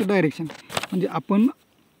त्याची फक्त डायरेक्शन, म्हणजे आपण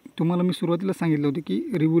तुम्हाला मी सुरुवातीला सांगितलं होतं की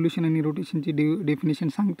रिव्होल्यूशन आणि रोटेशनची डेफिनेशन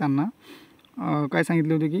सांगताना काय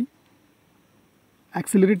सांगितलं होतं की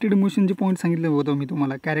ॲक्सिलरेटेड मोशनचे पॉईंट सांगितलं होतं मी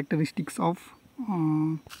तुम्हाला, कॅरेक्टरिस्टिक्स ऑफ,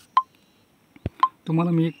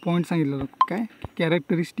 तुम्हाला मी एक पॉईंट सांगितलं होतं काय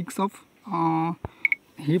कॅरेक्टरिस्टिक्स ऑफ,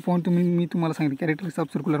 हे पॉईंट मी तुम्हाला सांगितलं कॅरेक्टरिस्टिक्स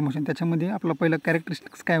ऑफ सर्क्युलर मोशन. त्याच्यामध्ये आपला पहिला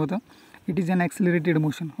कॅरेक्टरिस्टिक्स काय होतं, it is an ॲक्सिलरेटेड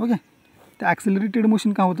motion. Okay, तर ॲक्सिलरेटेड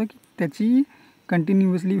मोशन का होतं की त्याची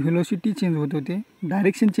कंटिन्युअसली व्हेलॉसिटी चेंज होत होते,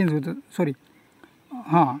 डायरेक्शन चेंज होतं,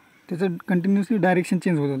 त्याचं कंटिन्युअसली डायरेक्शन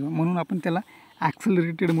चेंज होत होतं, म्हणून आपण त्याला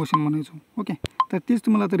ॲक्सिलरेटेड मोशन म्हणायचो. ओके, तर तेच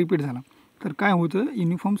तुम्हाला आता रिपीट झालं. तर काय होतं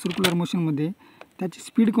युनिफॉर्म सर्क्युलर मोशनमध्ये त्याची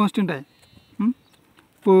स्पीड कॉन्स्टंट आहे,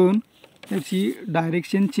 पण त्याची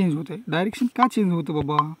डायरेक्शन चेंज होतं आहे. डायरेक्शन का चेंज होतं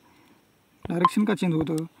बाबा,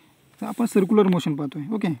 तर आपण सर्क्युलर मोशन पाहतो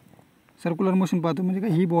आहे. ओके, सर्क्युलर मोशन पाहतो म्हणजे काय,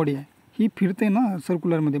 ही बॉडी आहे, ही फिरते ना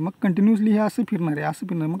सर्क्युलरमध्ये, मग कंटिन्युअसली हे असं फिरणार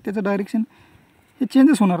आहे, मग त्याचं डायरेक्शन हे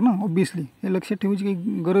चेंजेस होणार ना ऑब्वियसली. हे लक्षात ठेवायची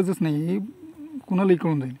काही गरजच नाही, हे कुणालाही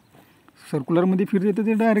कळून जाईल. सर्क्युलरमध्ये फिरते तर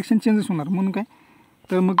ते डायरेक्शन चेंजेस होणार, म्हणून काय,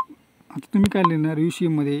 तर मग आता तुम्ही काय लिहिणार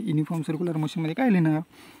UCMमध्ये युनिफॉर्म सर्क्युलर मोशनमध्ये काय लिहिणार,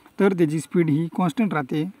 तर त्याची स्पीड ही कॉन्स्टंट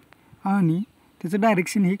राहते आणि त्याचं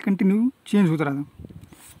डायरेक्शन हे कंटिन्यू चेंज होत राहतं.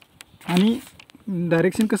 आणि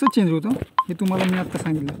डायरेक्शन कसं चेंज होतं हे तुम्हाला मी आत्ता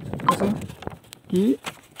सांगितलं, कसं की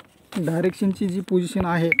डायरेक्शनची जी पोझिशन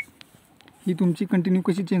आहे ही तुमची कंटिन्यू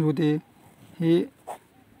कशी चेंज होते,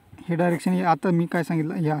 हे डायरेक्शन हे आता मी काय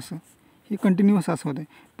सांगितलं हे असं, हे कंटिन्युअस असं होतं आहे.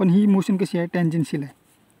 पण ही मोशन कशी आहे, टॅन्जन्शियल आहे.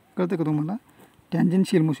 कळतं का तुम्हाला?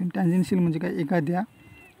 टॅन्जन्शियल मोशन. टॅन्जन्शियल म्हणजे काय, एखाद्या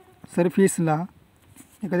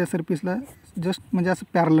सरफेसला जस्ट म्हणजे असं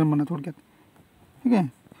पॅरलल म्हणा थोडक्यात. ठीक आहे.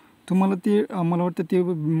 तुम्हाला ते मला वाटतं ते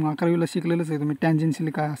 11वीला शिकलेलंच आहे तुम्ही, टॅन्जन्शियल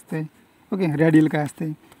काय असते. ओके, रॅडियल काय असते.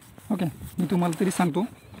 ओके, मी तुम्हाला तरी सांगतो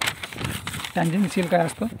टॅन्जन्शियल काय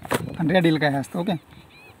असतं आणि रॅडियल काय असतं. ओके,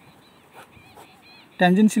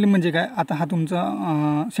 टॅन्जन्शियल म्हणजे काय, आता हा तुमचा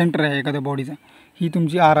सेंटर आहे एखाद्या बॉडीचा, ही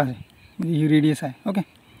तुमची आर आहे म्हणजे ही रेडियस आहे. ओके,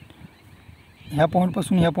 ह्या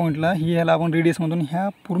पॉईंटपासून ह्या पॉईंटला ह्याला आपण रेडियस म्हणतो आणि ह्या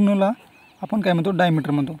पूर्णला आपण काय म्हणतो,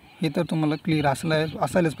 डायमीटर म्हणतो. हे तर तुम्हाला क्लिअर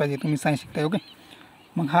असायलाच पाहिजे, तुम्ही सायन्स शिकताय. ओके,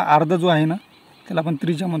 मग हा अर्धा जो आहे ना त्याला आपण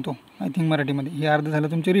त्रिज्या म्हणतो आय थिंक मराठीमध्ये. हे अर्ध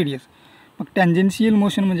झालं तुमचे रेडियस. मग टॅन्जन्शियल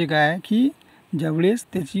मोशन म्हणजे काय की ज्यावेळेस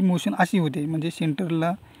त्याची मोशन अशी होते म्हणजे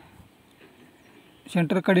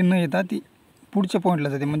सेंटरकडे न येता ती पुढच्या पॉईंटला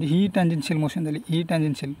जाते, म्हणजे ही टॅन्जन्शियल मोशन झाली. ही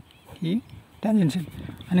टॅन्जन्शियल.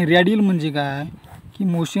 आणि रॅडियल म्हणजे काय की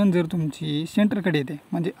मोशन जर तुमची सेंटरकडे येते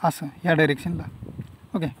म्हणजे असं ह्या डायरेक्शनला.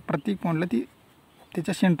 ओके, प्रत्येक पॉईंटला ती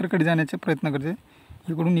त्याच्या सेंटरकडे जाण्याचा प्रयत्न करते,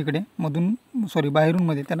 इकडून इकडे बाहेरून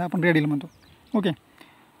मध्ये, त्याला आपण रॅडियल म्हणतो. ओके,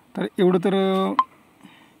 तर एवढं तर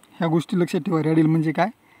ह्या गोष्टी लक्षात ठेवा. रॅडियल म्हणजे काय,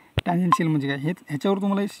 टॅन्जन्शियल म्हणजे काय, ह्याच्यावर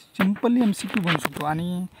तुम्हाला सिम्पली MCQ बनू शकतो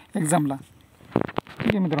आणि एक्झामला. ठीक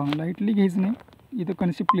आहे मित्रांनो, लाईटली घ्यायचं नाही, इथं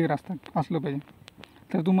कन्सेप्ट क्लिअर असलं पाहिजे.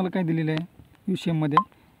 तर तुम्हाला काय दिलेलं आहे UCMमध्ये,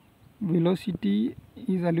 velocity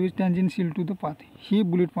is always टॅन्जन्शियल to the path. हे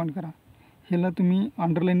बुलेट पॉईंट करा, ह्याला तुम्ही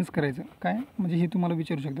अंडरलाईनच करायचं. काय म्हणजे हे तुम्हाला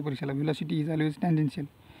विचारू शकतं परीक्षेला, वेलोसिटी इज ऑलवेज टॅन्जन्शियल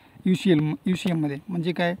UCMमध्ये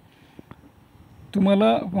म्हणजे काय.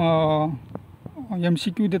 तुम्हाला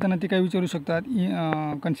MCQ देताना ते काय विचारू शकतात,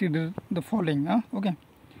 consider the following. Okay,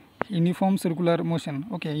 uniform circular motion.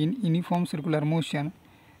 Okay, in uniform circular motion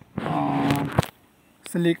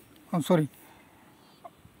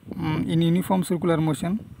in uniform circular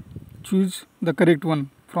motion choose the correct one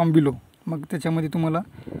from below. मग त्याच्यामध्ये तुम्हाला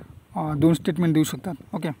 2 स्टेटमेंट देऊ शकतात.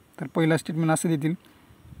 ओके, तर पहिला स्टेटमेंट असं देतील,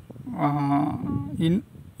 in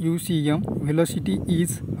UCM velocity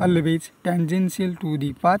is always tangential to the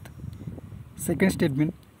path. Second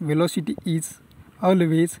statement, velocity is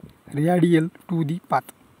always radial to the path.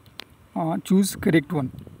 Choose correct one.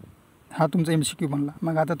 हा तुमचा MCQ बनला.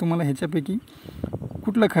 मग आता तुम्हाला ह्याच्यापैकी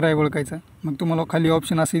कुठलं खरं आहे ओळखायचं. मग तुम्हाला खाली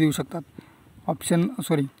ऑप्शन असे देऊ शकतात,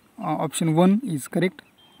 option 1 is correct,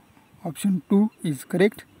 option 2 is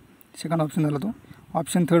correct, second option झाला तो.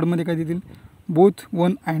 ऑप्शन 3मध्ये काय देतील, बोथ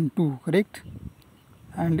 1 and 2 करेक्ट.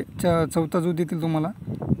 अँड चौथा जो देतील तुम्हाला,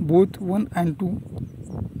 बोथ 1 and 2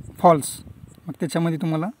 फॉल्स. मग त्याच्यामध्ये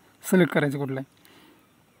तुम्हाला सिलेक्ट करायचं कुठलं आहे.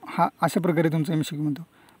 हा अशा प्रकारे तुमचा MCQ म्हणतो.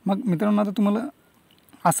 मग मित्रांनो, आता तुम्हाला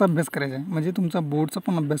असा अभ्यास करायचा आहे म्हणजे तुमचा बोर्डचा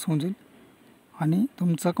पण अभ्यास होऊन जाईल आणि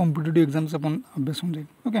तुमचा कॉम्पिटेटिव्ह एक्झामचा पण अभ्यास होऊन जाईल.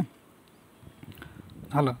 ओके,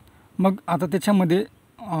 झालं. मग आता त्याच्यामध्ये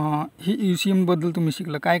ही UCMबद्दल तुम्ही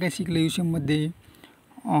शिकलं, काय काय शिकलं UCMमध्ये.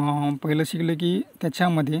 पहिलं शिकलं की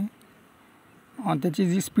त्याच्यामध्ये त्याची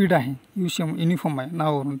जी स्पीड आहे, UCM युनिफॉर्म आहे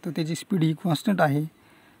नावावरून, तर त्याची स्पीड ही कॉन्स्टंट आहे.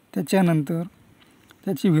 त्याच्यानंतर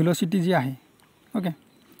त्याची व्हेलॉसिटी जी आहे, ओके,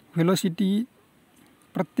 व्हेलॉसिटी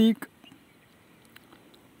प्रत्येक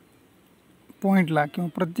पॉईंटला किंवा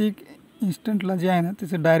प्रत्येक इन्स्टंटला जे आहे ना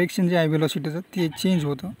त्याचं डायरेक्शन जे आहे व्हेलॉसिटीचं ते चेंज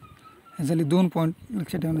होतं. हे झाले 2 पॉईंट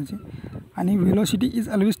लक्षात ठेवण्याचे. आणि व्हेलॉसिटी इज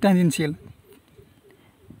ऑलवेज टॅन्जन्शियल,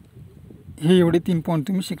 हे एवढे 3 पॉईंट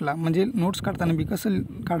तुम्ही शिकला. म्हणजे नोट्स काढताना बी कसं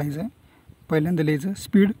काढायचं आहे, पहिल्यांदा लिहायचं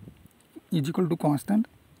speed is equal to constant,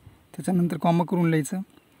 त्याच्यानंतर कॉमा करून लिहायचं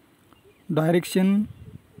direction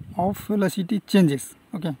of velocity changes.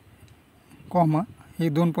 Okay, comma, हे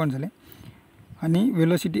 2 पॉईंट झाले. आणि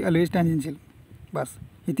व्हेलॉसिटी ऑलवेज टॅन्जन्शियल, बस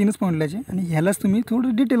हे 3च पॉईंट लिहायचे. आणि ह्यालाच तुम्ही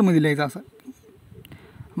थोडं डिटेलमध्ये लिहायचं असं.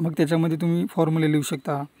 मग त्याच्यामध्ये तुम्ही फॉर्म्युले लिहू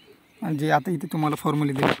शकता. जे आता इथे तुम्हाला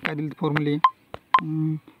फॉर्म्युले दिले, काय दिले फॉर्म्युले,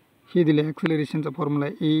 हे दिले ॲक्सेलरेशनचा फॉर्म्युला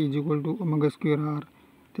आहे A is equal to ω²R.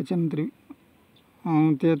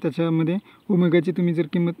 त्याच्यानंतर त्याच्यामध्ये ओमेगाची तुम्ही जर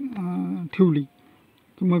किंमत ठेवली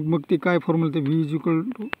की मग ते काय फॉर्म्युला, ते A is equal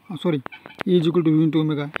to V × ω.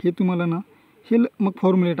 हे तुम्हाला ना हे मग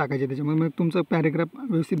फॉर्म्युले टाकायचे त्याच्यामध्ये. मग तुमचा पॅरेग्राफ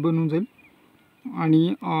व्यवस्थित बनवून जाईल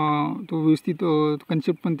आणि तो व्यवस्थित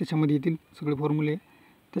कन्सेप्ट पण त्याच्यामध्ये येतील सगळे फॉर्म्युले.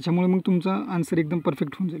 त्याच्यामुळे मग तुमचा आन्सर एकदम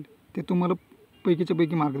परफेक्ट होऊन जाईल. ते तुम्हाला पैकीच्या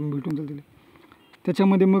पैकी मार्क भेटून जातील.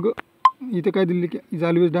 त्याच्यामध्ये मग इथं काय दिले की is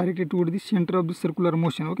always directed toward the centre of the circular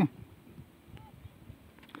motion. Okay,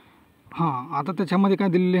 हां, आता त्याच्यामध्ये काय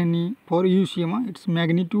दिलेलं आहे यांनी, for UCM it's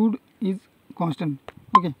magnitude is constant.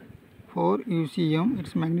 Okay, for UCM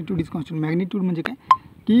it's magnitude is constant. Magnitude म्हणजे काय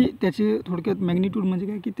की त्याचे थोडक्यात मॅग्निट्यूड म्हणजे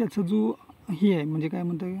काय की त्याचा जो हे आहे म्हणजे काय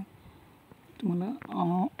म्हणता का तुम्हाला,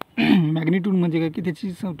 मॅग्निट्यूड म्हणजे काय की त्याची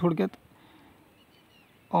थोडक्यात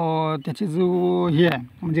त्याचे जो हे आहे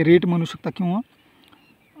म्हणजे रेट म्हणू शकता किंवा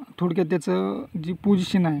थोडक्यात त्याचं जी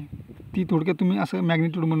पोझिशन आहे ती थोडक्यात तुम्ही असं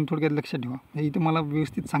मॅग्निट्यूड म्हणून थोडक्यात लक्षात ठेवा. इथे मला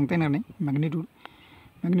व्यवस्थित सांगता येणार नाही.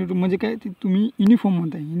 मॅग्निट्यूड म्हणजे काय ते तुम्ही युनिफॉर्म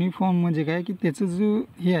म्हणताय. युनिफॉर्म म्हणजे काय की त्याचं जो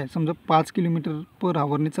हे आहे समजा 5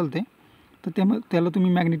 km/h चालते तर त्याला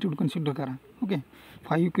तुम्ही मॅग्निट्यूड कन्सिडर करा. ओके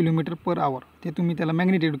 5 km/h ते तुम्ही त्याला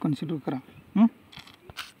मॅग्निट्यूड कन्सिडर करा.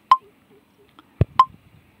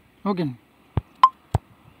 ओके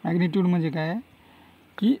मॅग्निट्यूड म्हणजे काय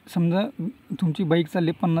की समजा तुमची बाईक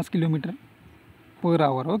चालली 50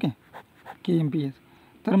 km/h ओके kmph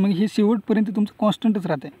तर मग हे शेवटपर्यंत तुमचं कॉन्स्टंटच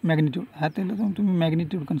राहते मॅग्निट्यूड. त्याला तुम्ही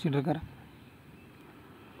मॅग्निट्यूड कन्सिडर करा.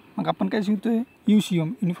 मग आपण काय शिकतो आहे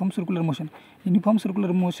UCM uniform circular motion. Uniform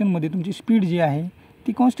circular मोशनमध्ये तुमची स्पीड जी आहे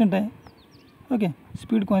ती कॉन्स्टंट आहे. ओके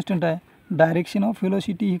स्पीड कॉन्स्टंट आहे. डायरेक्शन ऑफ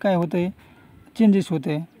व्हेलॉसिटी ही काय होतं आहे चेंजेस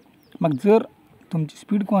होते. मग जर तुमची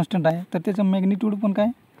स्पीड कॉन्स्टंट आहे तर त्याचं मॅग्निट्यूड पण काय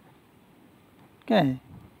आहे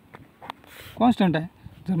कॉन्स्टंट आहे.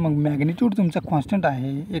 जर मग मॅग्निट्यूड तुमचा कॉन्स्टंट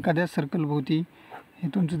आहे एखाद्या सर्कलभोवती हे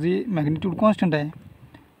तुमचं जे मॅग्निट्यूड कॉन्स्टंट आहे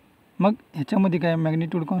मग ह्याच्यामध्ये काय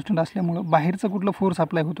मॅग्निट्यूड कॉन्स्टंट असल्यामुळं बाहेरचा कुठला फोर्स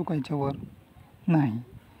अप्लाय होतो का ह्याच्यावर नाही.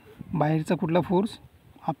 बाहेरचा कुठला फोर्स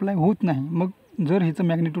अप्लाय होत नाही. मग जर ह्याचं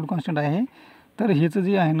मॅग्निट्यूड कॉन्स्टंट आहे तर ह्याचं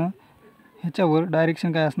जे आहे ना ह्याच्यावर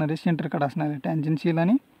डायरेक्शन काय असणार आहे सेंटरकडे असणार आहे टॅन्जन्शियल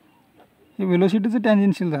आणि हे वेलोसिटीचं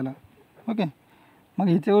टॅन्जन्शियल झालं. ओके मग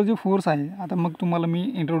ह्याच्यावर जो फोर्स आहे आता मग तुम्हाला मी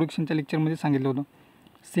इंट्रोडक्शनच्या लेक्चरमध्ये सांगितलं होतं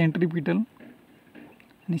सेंट्रिपिटल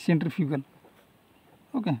आणि सेंट्रिफ्युगल.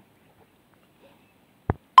 ओके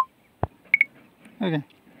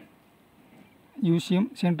UCM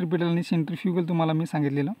सेंट्रिपिटल आणि सेंट्रिफ्युगल तुम्हाला मी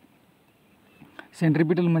सांगितलेलं.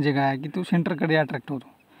 सेंट्रिपिटल म्हणजे काय की तो सेंटरकडे अट्रॅक्ट होतो.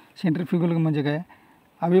 सेंट्रिफ्युगल म्हणजे काय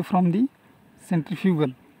away from the centre.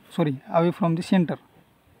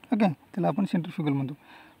 Okay त्याला आपण सेंट्रिफ्युगल म्हणतो.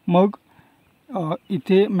 मग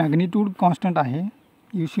इथे मॅग्निट्यूड कॉन्स्टंट आहे.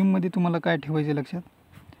 UCMमध्ये तुम्हाला काय ठेवायचं लक्षात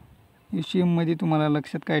UCMमध्ये तुम्हाला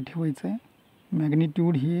लक्षात काय ठेवायचं आहे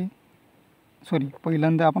मॅग्निट्यूड हे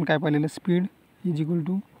पहिल्यांदा आपण काय पाहिलेलं speed is equal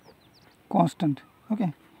to constant. Okay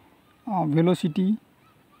व्हेलोसिटीचं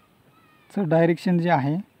direction जे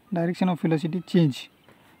आहे direction of velocity change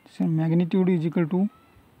magnitude is equal to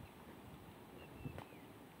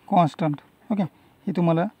constant. Okay हे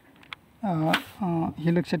तुम्हाला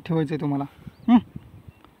हे लक्षात ठेवायचं आहे तुम्हाला.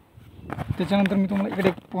 त्याच्यानंतर मी तुम्हाला इकडे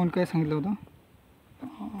एक पॉईंट काय सांगितलं होतं.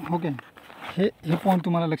 ओके हे पॉईंट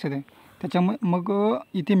तुम्हाला लक्षात आहे. त्याच्यामुळे मग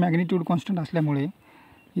इथे मॅग्निट्यूड कॉन्स्टंट असल्यामुळे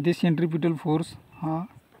इथे सेंट्रिपिटल फोर्स हा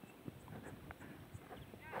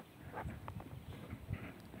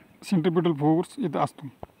इथं असतो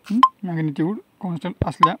मॅग्निट्यूड कॉन्स्टंट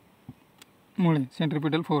असल्यामुळे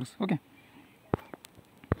सेंट्रिपिटल फोर्स.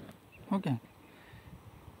 ओके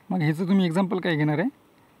मग ह्याचं तुम्ही एक्झाम्पल काय घेणार आहे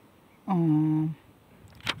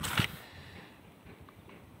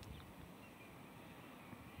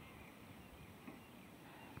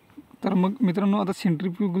तर मग मित्रांनो आता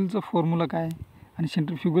सेंट्रिफ्युगलचा फॉर्म्युला काय आणि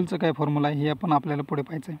सेंट्रिफ्युगलचा काय फॉर्म्युला आहे हे आपल्याला पुढे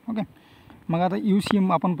पाहायचं आहे. ओके मग आता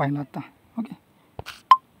UCM आपण पाहिलं आत्ता. ओके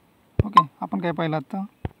आपण काय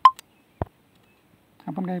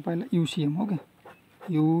पाहिलं UCM. ओके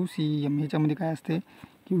UCM ह्याच्यामध्ये काय असते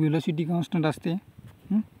की व्हेलोसिटी कॉन्स्टंट असते.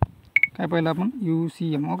 काय पाहिलं आपण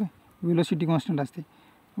UCM. ओके व्हेलोसिटी कॉन्स्टंट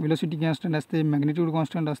असते मॅग्निट्यूड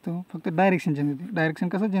कॉन्स्टंट असतं फक्त डायरेक्शन चेंज होते. डायरेक्शन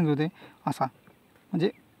कसं चेंज होते असा म्हणजे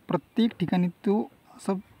प्रत्येक ठिकाणी तो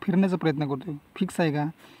असं फिरण्याचा प्रयत्न करतो. फिक्स आहे का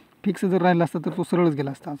फिक्स जर राहिला असता तर तो सरळच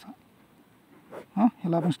गेला असता असा.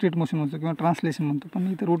 ह्याला आपण स्ट्रेट मोशन म्हणतो किंवा ट्रान्सलेशन म्हणतो पण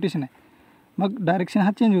इथं रोटेशन आहे. मग डायरेक्शन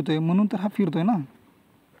हा चेंज होतो आहे म्हणून तर हा फिरतो आहे ना.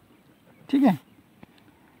 ठीक आहे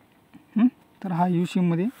तर हा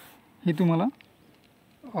UCMमध्ये हे तुम्हाला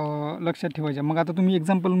लक्षात ठेवायचं. मग आता तुम्ही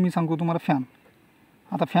एक्झाम्पल मी सांगतो तुम्हाला फॅन.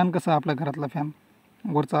 आता फॅन कसा आपल्या घरातला फॅन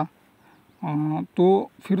वरचा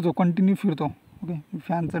तो फिरतो कंटिन्यू फिरतो. ओके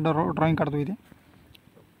फॅनचं ड्रॉइंग काढतो इथे.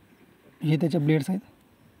 हे त्याच्या ब्लेड्स आहेत.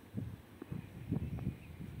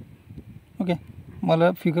 ओके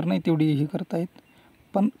मला फिगर नाही तेवढी हे करता येत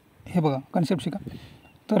पण हे बघा कन्सेप्ट शिका.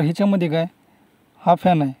 तर ह्याच्यामध्ये काय हा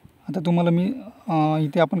फॅन आहे. आता तुम्हाला मी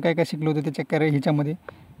इथे आपण काय काय शिकलो होतं त्याच्या ह्याच्यामध्ये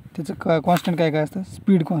त्याचं कॉन्स्टंट काय असतं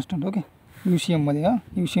स्पीड कॉन्स्टंट. ओके UCMमध्ये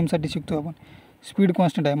UCMसाठी शिकतो आपण स्पीड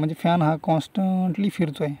कॉन्स्टंट आहे म्हणजे फॅन हा कॉन्स्टंटली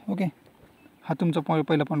फिरतो आहे. ओके हा तुमचा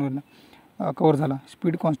पहिला पॉईंट कवर झाला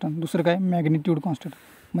स्पीड कॉन्स्टंट. दुसरं काय मॅग्निट्यूड कॉन्स्टंट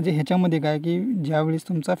म्हणजे ह्याच्यामध्ये काय की ज्यावेळेस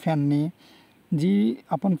तुमचा फॅनने जी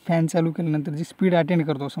आपण फॅन चालू केल्यानंतर जी स्पीड अटेंड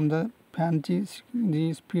करतो समजा फॅनची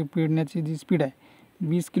जी फिरण्याची जी स्पीड आहे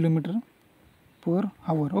 20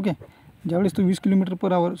 km/h. ओके ज्यावेळेस तो 20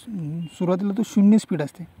 km/h सुरुवातीला तो 0 स्पीड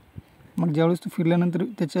असते. मग ज्यावेळेस तो फिरल्यानंतर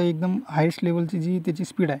त्याच्या एकदम हायेस्ट लेवलची जी त्याची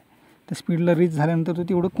स्पीड आहे त्या स्पीडला रीच झाल्यानंतर तो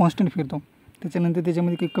तेवढं कॉन्स्टंट फिरतो. त्याच्यानंतर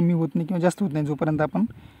त्याच्यामध्ये काही कमी होत नाही किंवा जास्त होत नाही जोपर्यंत आपण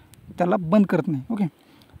त्याला बंद करत नाही. ओके,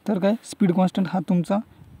 तर काय स्पीड कॉन्स्टंट हा तुमचा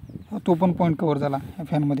तो पण पॉईंट कवर झाला या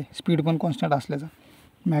फॅनमध्ये. स्पीड पण कॉन्स्टंट असल्याचा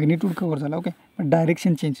मॅग्निट्यूड कवर झाला. ओके, पण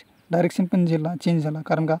डायरेक्शन पण चेंज झाला,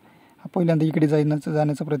 कारण का हा पहिल्यांदा इकडे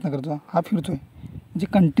जाण्याचा प्रयत्न करतो, हा फिरतो आहे. म्हणजे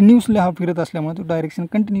कंटिन्युअसली हा फिरत असल्यामुळे तो डायरेक्शन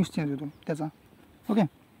कंटिन्यूस चेंज होतो त्याचा. ओके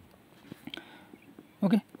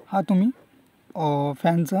ओके हा तुम्ही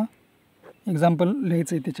फॅनचा एक्झाम्पल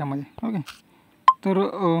लिहायचं आहे त्याच्यामध्ये. ओके, तर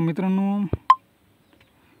मित्रांनो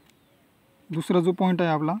दुसरा जो पॉईंट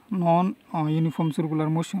आहे आपला नॉन युनिफॉर्म सर्क्युलर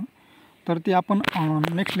मोशन, तर ते आपण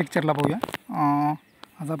नेक्स्ट लेक्चरला पाहूया.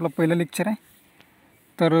 आज आपला पहिला लेक्चर आहे.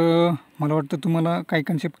 तर मला वाटतं तुम्हाला काही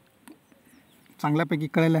कन्सेप्ट चांगल्यापैकी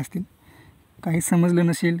कळले असतील. काही समजलं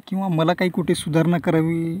नसेल किंवा मला काही कुठे सुधारणा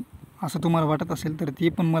करावी असं तुम्हाला वाटत असेल तर ते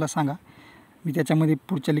पण मला सांगा. मी त्याच्यामध्ये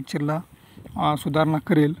पुढच्या लेक्चरला सुधारणा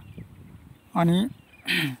करेल. आणि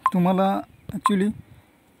तुम्हाला ॲक्च्युली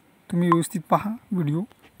तुम्ही व्यवस्थित पहा व्हिडिओ.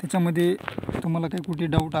 त्याच्यामध्ये तुम्हाला काही कुठे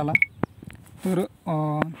डाऊट आला तर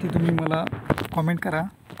ते तुम्ही मला कॉमेंट करा.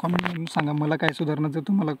 कॉमेंटमधून सांगा मला काय सुधारणा जर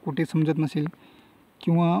तुम्हाला कुठे समजत नसेल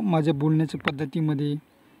किंवा माझ्या बोलण्याच्या पद्धतीमध्ये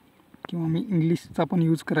किंवा मी इंग्लिशचा पण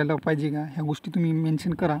यूज करायला पाहिजे का, ह्या गोष्टी तुम्ही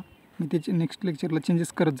मेन्शन करा. मी त्याचे नेक्स्ट लेक्चरला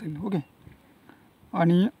चेंजेस करत जाईल. ओके,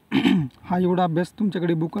 आणि हा एवढा अभ्यास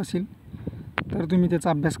तुमच्याकडे बुक असेल तर तुम्ही त्याचा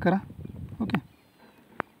अभ्यास करा. ओके,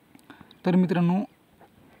 तर मित्रांनो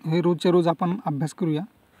हे रोजच्या रोज आपण अभ्यास करूया.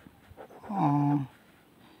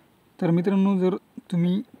 तर मित्रांनो जर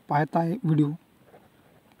तुम्ही पाहताय व्हिडिओ,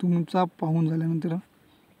 तुमचा पाहून झाल्यानंतर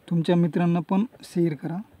तुमच्या मित्रांना पण शेअर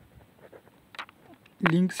करा,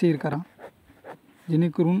 लिंक शेअर करा,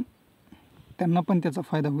 जेणेकरून त्यांना पण त्याचा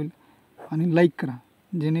फायदा होईल. आणि लाईक करा,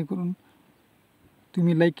 जेणेकरून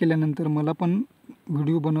तुम्ही लाईक केल्यानंतर मला पण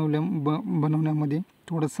व्हिडिओ बनवण्यामध्ये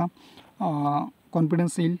थोडासा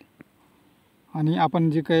कॉन्फिडन्स येईल. आणि आपण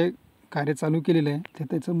जे काय कार्य चालू केलेलं आहे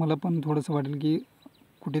त्याचं मला पण थोडंसं वाटेल की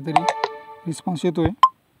कुठेतरी रिस्पॉन्स येतो आहे.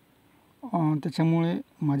 त्याच्यामुळे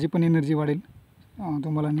माझी पण एनर्जी वाढेल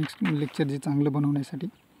तुम्हाला नेक्स्ट लेक्चर जे चांगलं बनवण्यासाठी.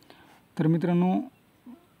 तर मित्रांनो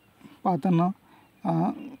पाहताना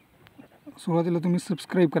सुरुवातीला तुम्ही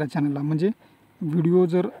सबस्क्राईब करा चॅनलला. म्हणजे व्हिडिओ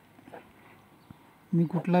जर मी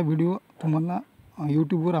कुठला व्हिडिओ तुम्हाला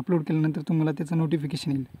यूट्यूबवर अपलोड केल्यानंतर तुम्हाला त्याचं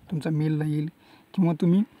नोटिफिकेशन येईल, तुमचा मेलला येईल किंवा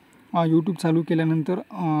तुम्ही यूट्यूब चालू केल्यानंतर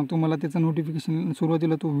तुम्हाला त्याचं नोटिफिकेशन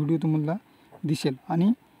सुरुवातीला तो व्हिडिओ तुम्हाला दिसेल.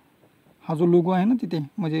 आणि हा जो लोगो आहे ना तिथे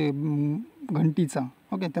म्हणजे घंटीचा,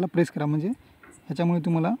 ओके, त्याला प्रेस करा. म्हणजे ह्याच्यामुळे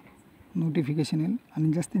तुम्हाला नोटिफिकेशन येईल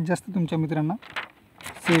आणि जास्तीत जास्त तुमच्या मित्रांना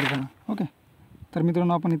शेअर करा. ओके, तर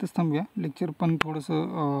मित्रांनो आपण इथंच थांबूया. लेक्चर पण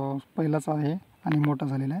थोडंसं पहिलाच आहे आणि मोठा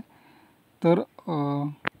झालेला आहे. तर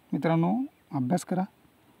मित्रांनो अभ्यास करा.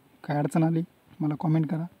 काय अडचण आली मला कॉमेंट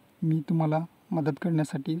करा, मी तुम्हाला मदत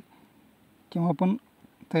करण्यासाठी केव्हा पण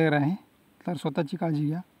तयार आहे. तर स्वतःची काळजी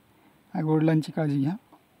घ्या, आईवडिलांची काळजी घ्या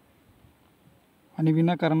आणि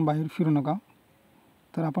विनाकारण बाहेर फिरू नका.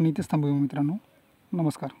 तर आपण इथेच थांबूया मित्रांनो.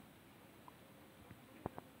 नमस्कार.